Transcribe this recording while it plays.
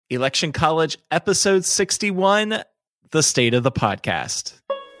Election College, episode 61, the state of the podcast.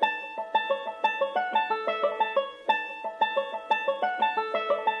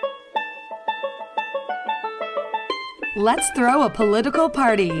 Let's throw a political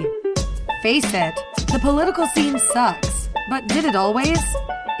party. Face it, the political scene sucks, but did it always?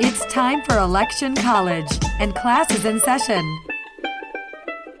 It's time for Election College, and class is in session.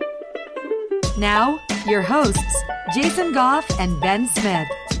 Now, your hosts, Jason Goff and Ben Smith.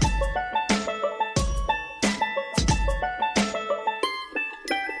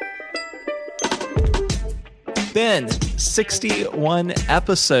 Ben, 61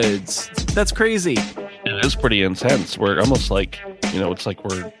 episodes. That's crazy. It is pretty intense. We're almost like, it's like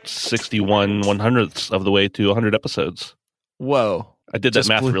we're 61 100ths of the way to 100 episodes. Whoa. I did that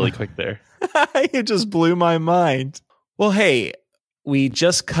math really quick there. It just blew my mind. Well, hey, we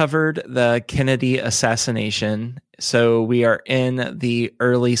just covered the Kennedy assassination. So we are in the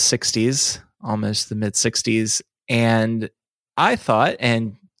early 60s, almost the mid 60s. And I thought,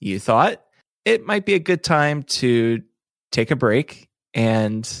 and you thought, it might be a good time to take a break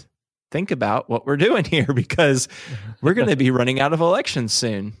and think about what we're doing here, because we're going to be running out of elections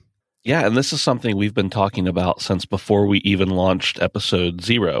soon. Yeah, and this is something we've been talking about since before we even launched episode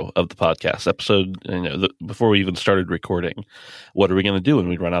 0 of the podcast. Before we even started recording. What are we going to do when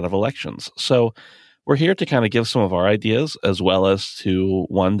we run out of elections? So we're here to kind of give some of our ideas, as well as to,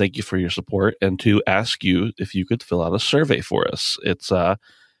 one, thank you for your support, and two, ask you if you could fill out a survey for us. It's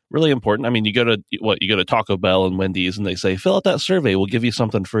really important. I mean, you go to Taco Bell and Wendy's and they say, fill out that survey, we'll give you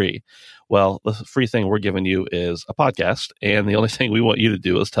something free. Well, the free thing we're giving you is a podcast, and the only thing we want you to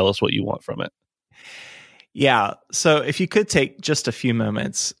do is tell us what you want from it. Yeah. So if you could take just a few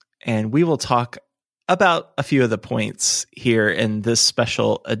moments, and we will talk about a few of the points here in this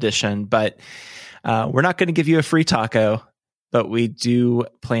special edition, but we're not going to give you a free taco, but we do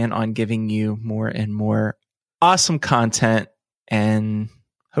plan on giving you more and more awesome content and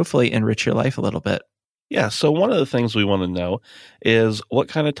hopefully enrich your life a little bit. Yeah, so one of the things we want to know is what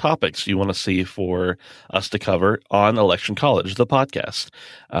kind of topics you want to see for us to cover on Election College, the podcast.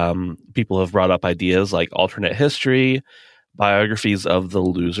 People have brought up ideas like alternate history, biographies of the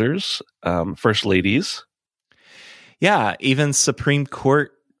losers, first ladies. Yeah, even Supreme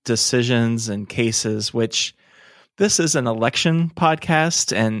Court decisions and cases, which this is an election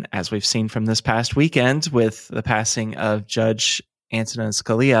podcast. And as we've seen from this past weekend with the passing of Judge Antonin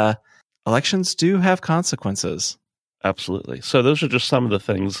Scalia, elections do have consequences. Absolutely. So those are just some of the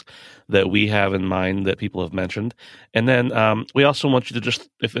things that we have in mind that people have mentioned. And then we also want you to just,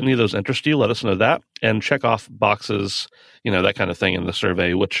 if any of those interest you, let us know that and check off boxes, that kind of thing in the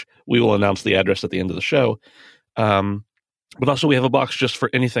survey, which we will announce the address at the end of the show. But also we have a box just for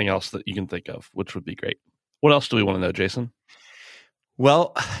anything else that you can think of, which would be great. What else do we want to know, Jason?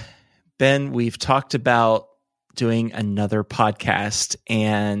 Well, Ben, we've talked about doing another podcast,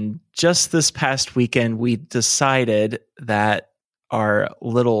 and just this past weekend we decided that our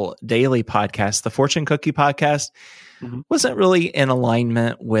little daily podcast, the Fortune Cookie podcast, wasn't really in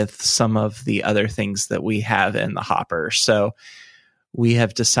alignment with some of the other things that we have in the hopper. So we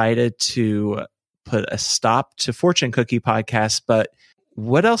have decided to put a stop to Fortune Cookie podcast. But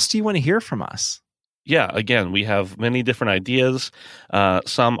what else do you want to hear from us? Yeah, again, we have many different ideas.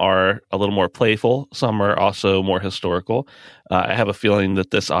 Some are a little more playful. Some are also more historical. I have a feeling that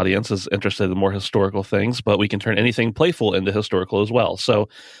this audience is interested in more historical things, but we can turn anything playful into historical as well. So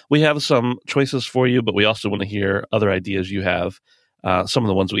we have some choices for you, but we also want to hear other ideas you have. Some of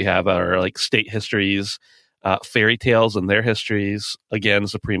the ones we have are like state histories, fairy tales and their histories, again,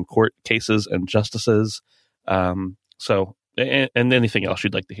 Supreme Court cases and justices. And anything else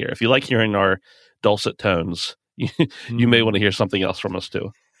you'd like to hear. If you like hearing our dulcet tones, you may want to hear something else from us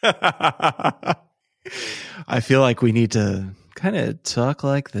too. I feel like we need to kind of talk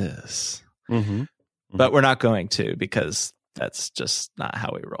like this, but we're not going to, because that's just not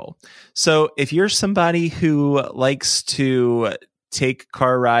how we roll. So if you're somebody who likes to take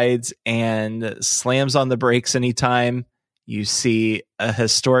car rides and slams on the brakes anytime you see a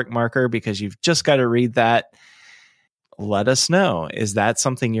historic marker because you've just got to read that, let us know. Is that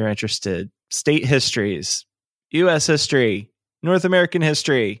something you're interested? State histories, U.S. history, North American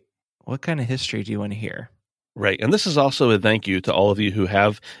history. What kind of history do you want to hear? Right. And this is also a thank you to all of you who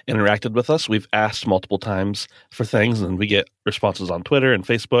have interacted with us. We've asked multiple times for things, and we get responses on Twitter and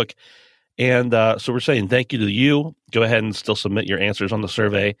Facebook. And so we're saying thank you to you. Go ahead and still submit your answers on the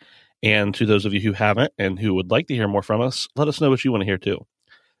survey. And to those of you who haven't and who would like to hear more from us, let us know what you want to hear too.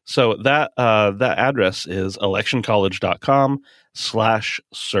 So that address is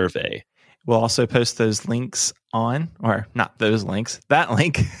electioncollege.com/survey. We'll also post those links on, or not those links, that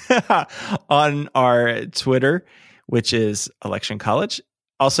link on our Twitter, which is Election College.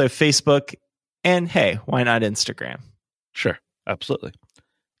 Also Facebook, and hey, why not Instagram? Sure, absolutely.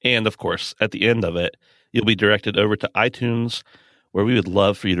 And of course, at the end of it, you'll be directed over to iTunes, where we would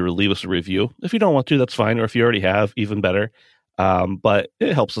love for you to leave us a review. If you don't want to, that's fine. Or if you already have, even better. But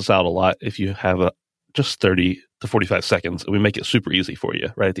it helps us out a lot if you have just 30 to 45 seconds. We make it super easy for you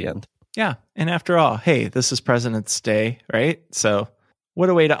right at the end. Yeah. And after all, hey, this is President's Day, right? So what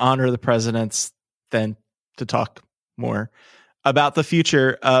a way to honor the presidents than to talk more about the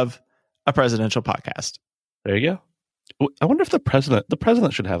future of a presidential podcast. There you go. I wonder if the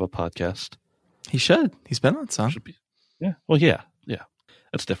president should have a podcast. He should. He's been on some. Yeah. Well, yeah.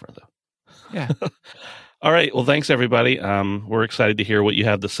 That's different though. Yeah. All right. Well, thanks everybody. We're excited to hear what you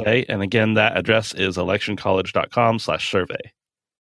have to say. And again, that address is electioncollege.com/survey.